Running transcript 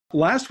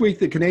Last week,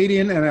 the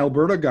Canadian and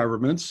Alberta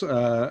governments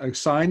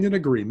signed an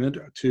agreement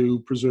to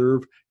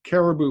preserve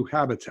caribou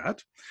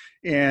habitat.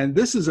 And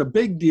this is a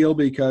big deal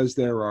because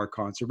there are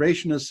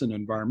conservationists and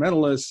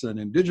environmentalists and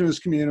Indigenous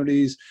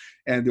communities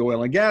and the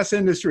oil and gas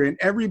industry, and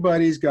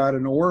everybody's got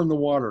an oar in the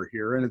water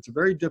here. And it's a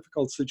very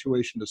difficult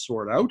situation to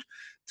sort out.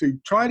 To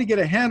try to get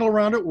a handle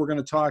around it, we're going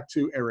to talk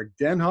to Eric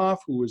Denhoff,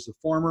 who is the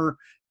former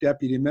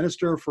Deputy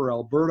Minister for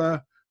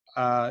Alberta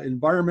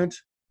Environment,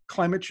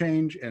 Climate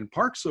Change, and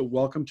Parks. So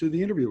welcome to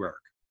the interview, Eric.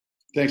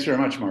 Thanks very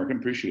much, Mark. I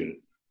appreciate it.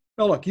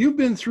 Now, look, you've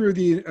been through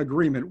the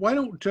agreement. Why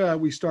don't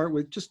we start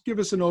with just give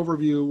us an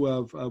overview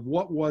of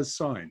what was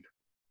signed?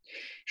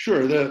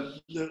 Sure.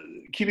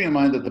 Keeping in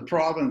mind that the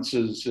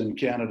provinces in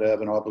Canada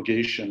have an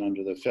obligation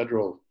under the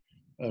federal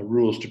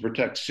rules to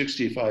protect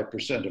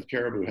 65% of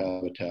caribou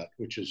habitat,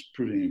 which is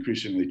proving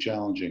increasingly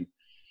challenging.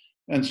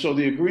 And so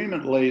the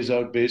agreement lays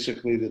out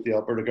basically that the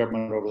Alberta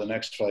government over the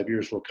next 5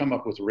 years will come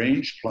up with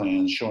range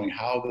plans showing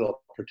how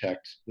they'll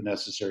protect the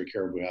necessary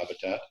caribou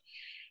habitat.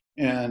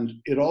 And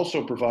it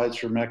also provides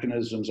for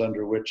mechanisms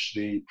under which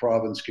the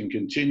province can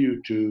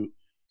continue to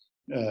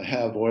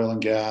have oil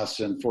and gas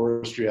and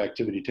forestry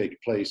activity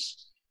take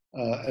place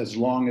as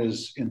long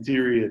as, in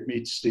theory, it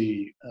meets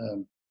the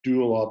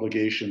dual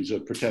obligations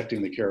of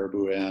protecting the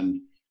caribou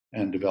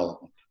and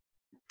development.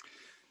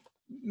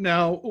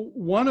 Now,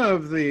 one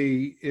of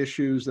the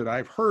issues that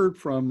I've heard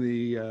from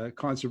the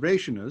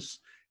conservationists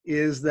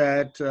is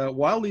that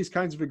while these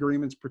kinds of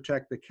agreements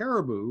protect the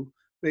caribou,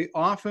 they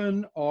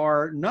often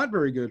are not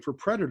very good for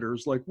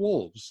predators like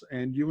wolves.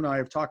 And you and I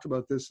have talked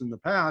about this in the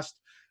past.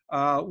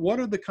 What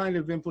are the kind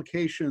of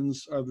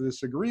implications of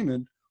this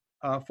agreement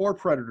for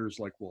predators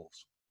like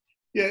wolves?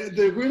 Yeah,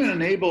 the agreement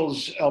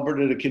enables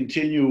Alberta to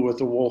continue with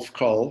the wolf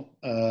cull.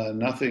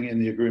 Nothing in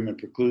the agreement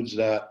precludes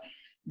that.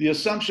 The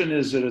assumption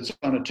is that it's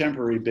on a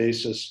temporary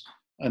basis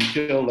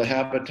until the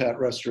habitat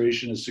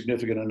restoration is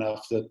significant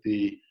enough that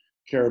the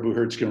caribou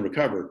herds can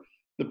recover.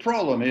 The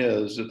problem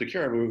is that the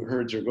caribou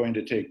herds are going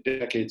to take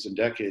decades and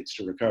decades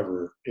to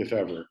recover, if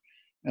ever.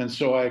 And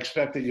so I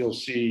expect that you'll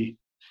see,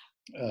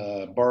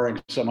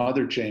 barring some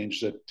other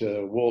change, that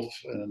wolf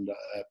and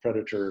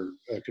predator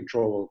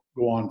control will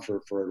go on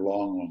for a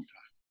long, long time.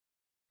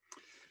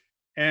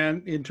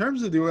 And in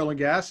terms of the oil and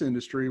gas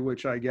industry,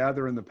 which I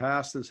gather in the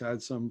past has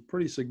had some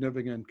pretty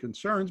significant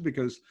concerns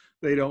because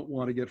they don't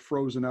want to get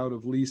frozen out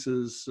of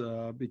leases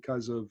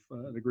because of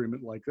an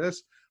agreement like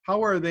this,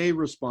 how are they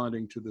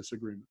responding to this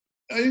agreement?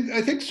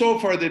 I think so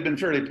far they've been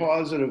fairly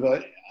positive.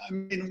 I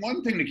mean,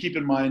 one thing to keep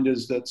in mind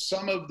is that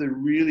some of the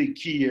really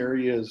key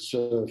areas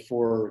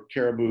for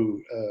caribou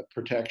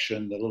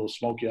protection, the little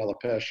Smoky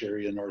Alepesh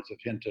area north of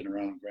Hinton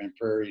around Grand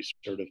Prairie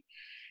sort of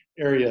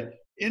area,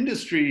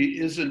 industry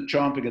isn't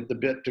chomping at the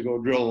bit to go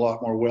drill a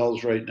lot more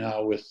wells right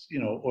now with,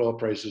 oil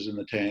prices in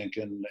the tank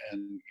and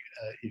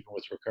even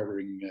with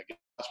recovering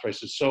gas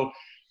prices. So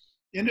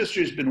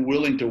industry has been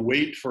willing to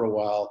wait for a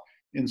while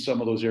in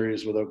some of those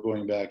areas without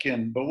going back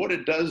in. But what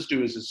it does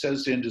do is it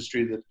says to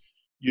industry that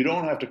you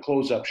don't have to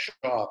close up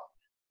shop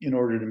in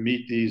order to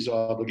meet these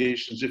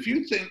obligations. If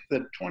you think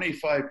that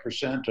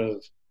 25%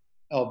 of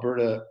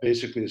Alberta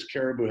basically is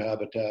caribou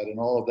habitat and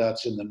all of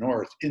that's in the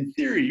north, in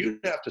theory, you'd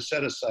have to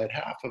set aside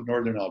half of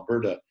northern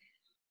Alberta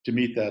to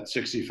meet that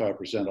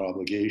 65%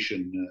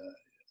 obligation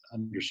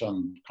under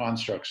some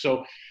construct.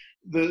 So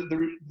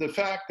the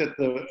fact that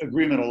the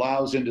agreement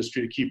allows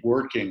industry to keep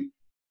working,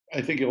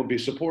 I think it will be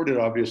supported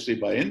obviously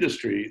by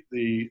industry.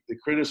 The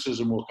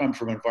criticism will come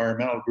from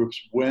environmental groups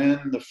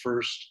when the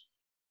first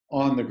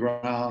on the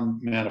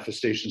ground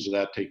manifestations of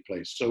that take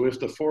place. So if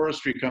the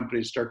forestry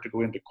companies start to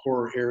go into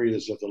core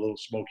areas of the little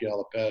Smoky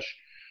Alepesh,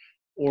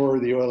 or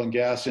the oil and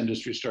gas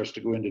industry starts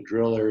to go into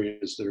drill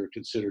areas that are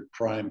considered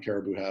prime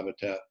caribou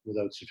habitat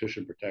without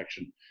sufficient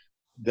protection,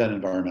 then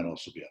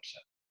environmentalists will be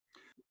upset.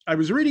 I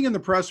was reading in the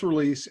press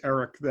release,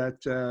 Eric,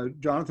 that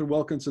Jonathan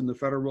Wilkinson, the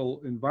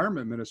federal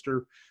environment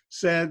minister,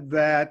 said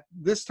that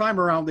this time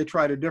around they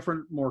tried a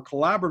different, more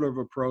collaborative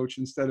approach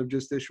instead of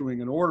just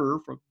issuing an order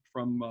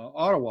from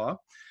Ottawa.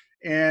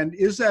 And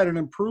is that an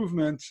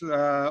improvement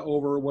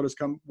over what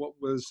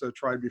was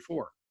tried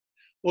before?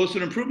 Well, it's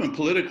an improvement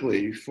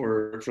politically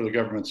for the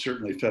government,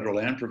 certainly federal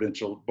and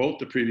provincial. Both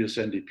the previous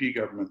NDP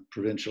government,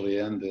 provincially,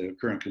 and the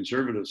current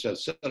Conservatives have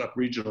set up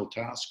regional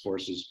task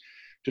forces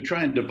to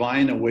try and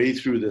divine a way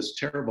through this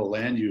terrible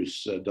land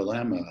use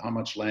dilemma. How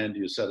much land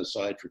do you set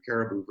aside for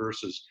caribou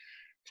versus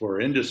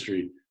for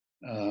industry?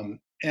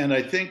 And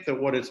I think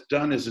that what it's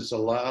done is it's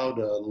allowed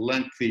a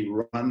lengthy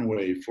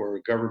runway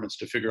for governments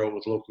to figure out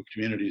with local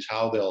communities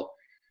how they'll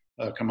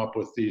come up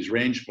with these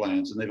range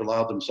plans, and they've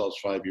allowed themselves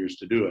 5 years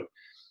to do it.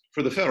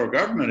 For the federal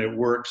government, it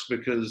works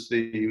because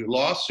the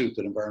lawsuit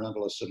that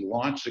environmentalists had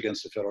launched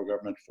against the federal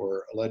government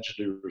for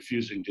allegedly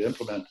refusing to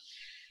implement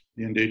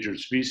the endangered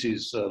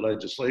species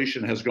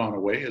legislation has gone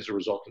away as a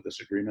result of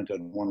this agreement,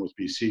 and one with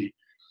BC.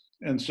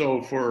 And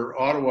so for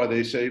Ottawa,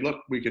 they say, look,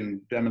 we can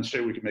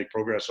demonstrate, we can make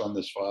progress on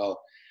this file.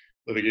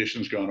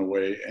 Litigation's gone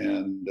away,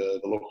 and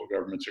the local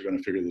governments are going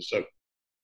to figure this out.